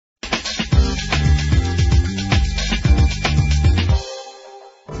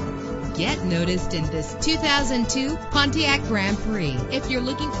Get noticed in this 2002 Pontiac Grand Prix. If you're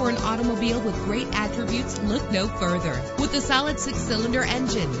looking for an automobile with great attributes, look no further. With a solid 6-cylinder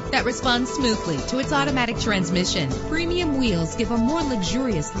engine that responds smoothly to its automatic transmission, premium wheels give a more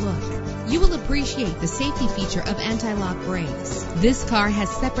luxurious look. You will appreciate the safety feature of anti-lock brakes. This car has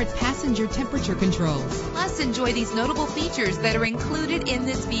separate passenger temperature controls. Plus, enjoy these notable features that are included in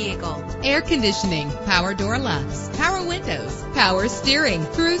this vehicle: air conditioning, power door locks, power windows, power steering,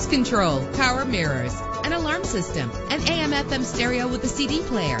 cruise control, power mirrors, an alarm system, an AM/FM stereo with a CD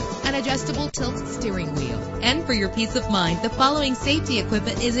player, an adjustable tilt steering wheel. And for your peace of mind, the following safety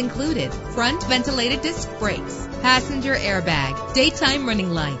equipment is included: front ventilated disc brakes, passenger airbag, daytime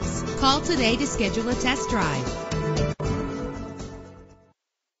running lights. Call today to schedule a test drive.